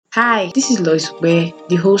Hi, this is Lois Ware,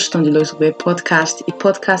 the host on the Lois Ware podcast, a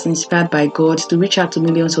podcast inspired by God to reach out to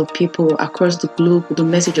millions of people across the globe with the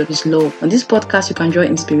message of His love. On this podcast, you can draw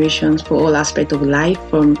inspirations for all aspects of life,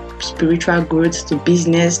 from spiritual growth to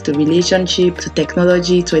business to relationship to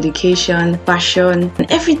technology to education, fashion,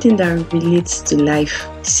 and everything that relates to life.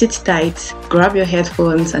 Sit tight, grab your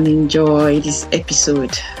headphones, and enjoy this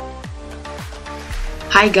episode.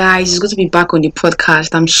 Hi guys, it's good to be back on the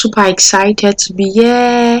podcast. I'm super excited to be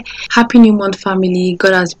here. Happy New Month, family.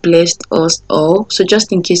 God has blessed us all. So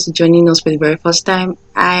just in case you're joining us for the very first time,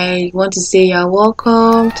 I want to say you're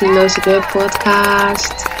welcome to the Lois Ware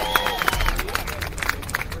podcast.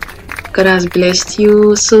 God has blessed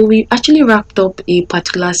you. So we actually wrapped up a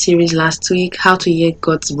particular series last week, How to Hear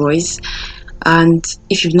God's Voice. And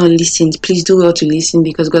if you've not listened, please do well to listen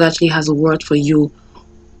because God actually has a word for you.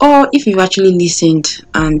 Or if you've actually listened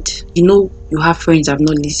and you know you have friends that have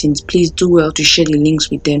not listened, please do well to share the links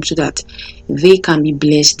with them so that they can be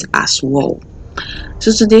blessed as well.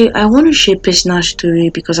 So today I want to share a personal story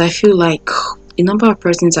because I feel like a number of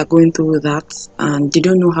persons are going through that and they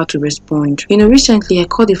don't know how to respond. Recently I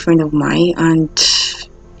called a friend of mine and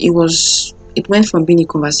it went from being a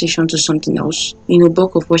conversation to something else.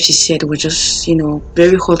 Bulk of what she said was just,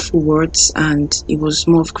 very hurtful words, and it was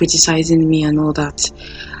more of criticizing me and all that.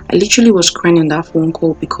 I literally was crying on that phone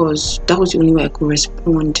call because that was the only way I could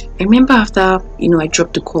respond. I remember after, I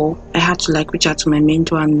dropped the call, I had to reach out to my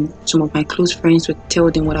mentor and some of my close friends to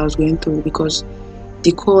tell them what I was going through because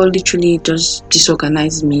the call literally just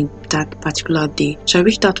disorganized me that particular day. So I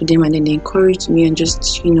reached out to them and then they encouraged me and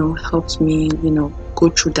just, helped me, go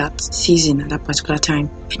through that season at that particular time.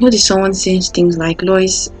 I know there's someone saying things like,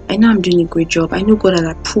 Lois, I know I'm doing a great job. I know God has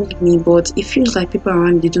approved me, but it feels like people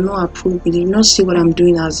around, they do not approve me. They do not see what I'm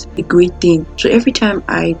doing as a great thing. So every time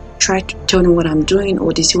I try to tell them what I'm doing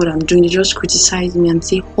or they see what I'm doing, they just criticize me and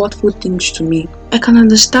say hurtful things to me. I can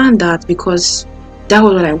understand that because that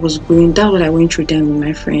was what I went through then with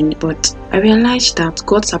my friend. But I realized that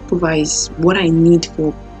God's approval is what I need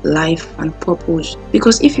for life and purpose.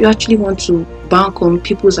 Because if you actually want to bank on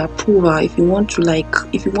people's approval, if you want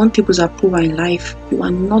people's approval in life, you are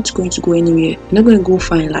not going to go anywhere. You're not going to go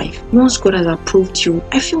far in life. Once God has approved you,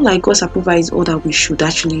 I feel like God's approval is all that we should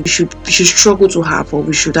struggle to have, or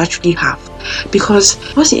we should actually have. Because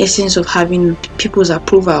what's the essence of having people's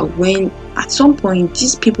approval when at some point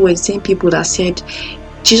these people were the same people that said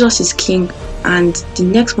Jesus is king, and the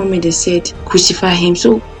next moment they said crucify him?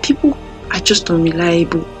 So people are just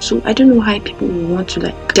unreliable. So I don't know how people will want to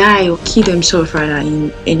die or kill themselves rather in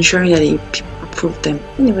ensuring that people approve them.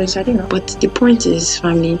 Anyways, I don't know. But the point is,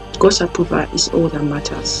 family, God's approval is all that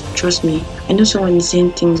matters. Trust me. I know someone is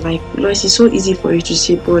saying things like, Lois, it's so easy for you to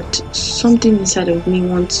say, but something inside of me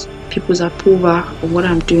wants people's approval of what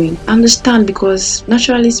I'm doing. I understand, because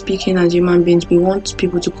naturally speaking, as human beings, we want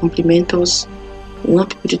people to compliment us. We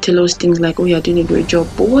want people to tell us things like, oh, you're doing a great job.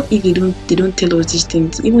 But what if they don't tell us these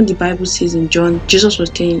things? Even the Bible says in John, Jesus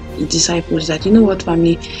was telling his disciples that, you know what,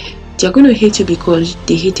 family, they're going to hate you because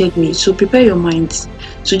they hated me. So prepare your minds.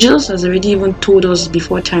 So Jesus has already even told us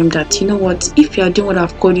before time that, you know what, if you are doing what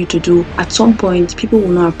I've called you to do, at some point people will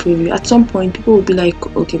not approve you. At some point people will be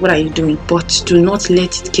like, okay, what are you doing? But do not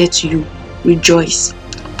let it get to you. Rejoice.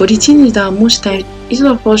 But the thing is that most times, instead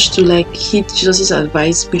of us to heed Jesus'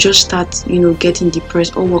 advice, we just start, getting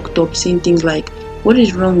depressed or worked up, saying things like, what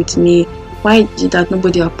is wrong with me? Why is it that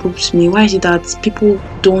nobody approves me? Why is it that people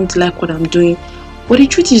don't like what I'm doing? But the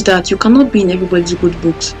truth is that you cannot be in everybody's good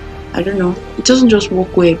books. I don't know. It doesn't just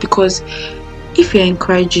work well, because if you're in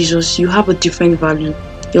Christ Jesus, you have a different value.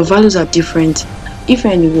 Your values are different. If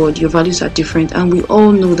you're in the world, your values are different. And we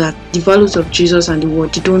all know that the values of Jesus and the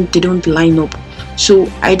world, they don't line up. So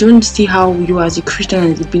I don't see how you, as a Christian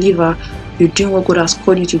and a believer, you're doing what God has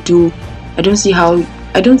called you to do. I don't see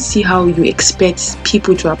how you expect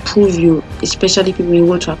people to approve you, especially people in the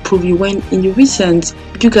world to approve you, when in the recent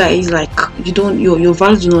you guys your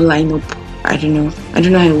values do not line up. I don't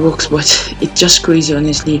know how it works, but it's just crazy,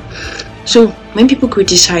 honestly. So when people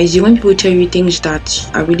criticize you, when people tell you things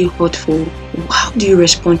that are really hurtful, how do you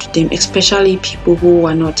respond to them? Especially people who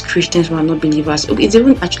are not Christians, who are not believers. Okay, it's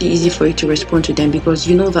even actually easy for you to respond to them because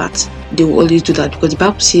you know that they will always do that, because the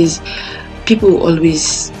Bible says people will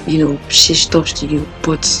always, say stuff to you.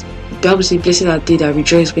 But the Bible says, blessed are they that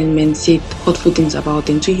rejoice when men say hurtful things about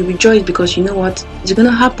them. So you rejoice because you know what? It's going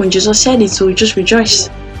to happen. Jesus said it, so you just rejoice.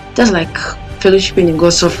 That's like fellowshipping in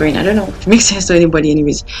God's suffering. I don't know if it makes sense to anybody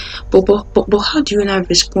anyways. But how do you now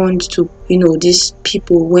respond to, these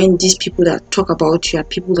people, when these people that talk about you are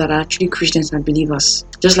people that are actually Christians and believers?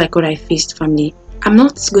 Just like what I faced, family. I'm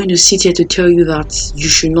not going to sit here to tell you that you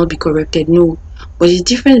should not be corrected. No. But the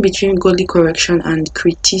difference between godly correction and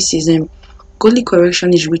criticism, godly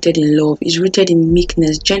correction is rooted in love, is rooted in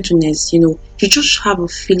meekness, gentleness. You just have a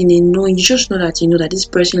feeling, knowing, you just know that this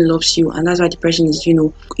person loves you, and that's why the person is,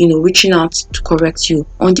 reaching out to correct you.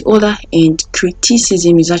 On the other end,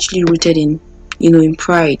 criticism is actually rooted in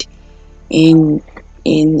pride, in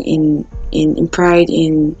pride,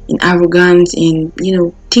 in arrogance,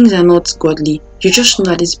 things are not godly. You just know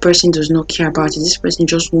that this person does not care about it. This person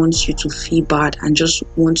just wants you to feel bad and just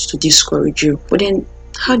wants to discourage you. But then,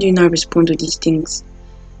 how do you now respond to these things?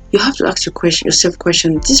 You have to ask yourself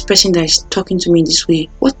question. This person that is talking to me in this way,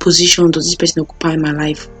 what position does this person occupy in my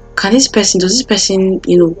life? Does this person,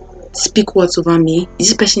 speak words over me? Is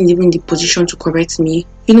this person even in the position to correct me?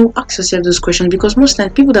 Ask yourself those questions, because most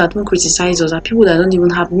times people that don't criticize us are people that don't even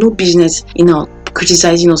have no business,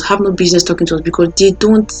 criticizing us, have no business talking to us, because they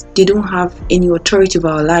don't have any authority over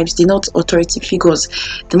our lives. They're not authority figures.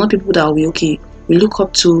 They're not people that we look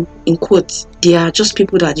up to, in quotes. They are just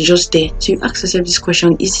people that are just there. So you ask yourself this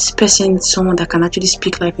question: is this person someone that can actually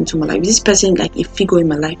speak life into my life? Is this person like a figure in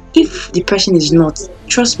my life? If the person is not,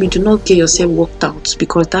 trust me, do not get yourself worked out,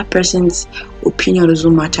 because that person's opinion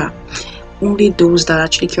doesn't matter. Only those that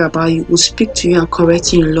actually care about you will speak to you and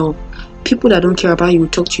correct you in love. People that don't care about you will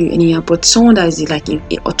talk to you anyhow, but someone that is like a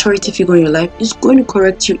authority figure in your life is going to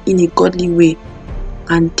correct you in a godly way.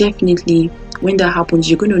 And definitely, when that happens,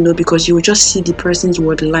 you're going to know, because you will just see the person's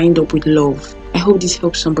word lined up with love. I hope this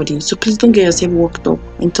helps somebody. So please don't get yourself worked up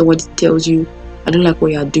into what it tells you. I don't like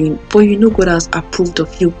what you are doing, but God has approved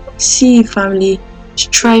of you. See, family,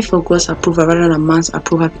 strive for God's approval rather than man's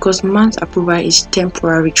approval, because man's approval is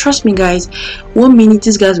temporary. Trust me, guys. 1 minute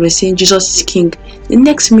these guys were saying Jesus is king, the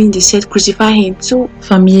next minute they said crucify him. So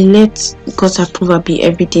family, let God's approval be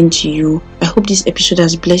everything to you. I hope this episode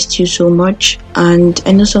has blessed you so much. And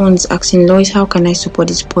I know someone is asking, Lois, how can I support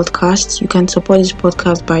this podcast? You can support this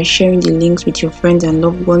podcast by sharing the links with your friends and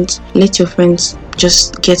loved ones. Let your friends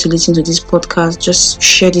just get to listen to this podcast. Just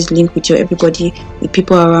share this link with everybody, with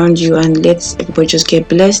people around you, and let everybody just get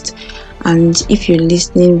blessed. And if you're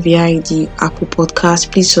listening via the Apple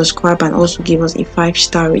Podcast, please subscribe and also give us a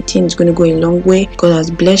 5-star rating. It's going to go a long way. God has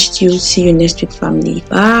blessed you. See you next week, family.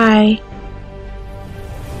 Bye.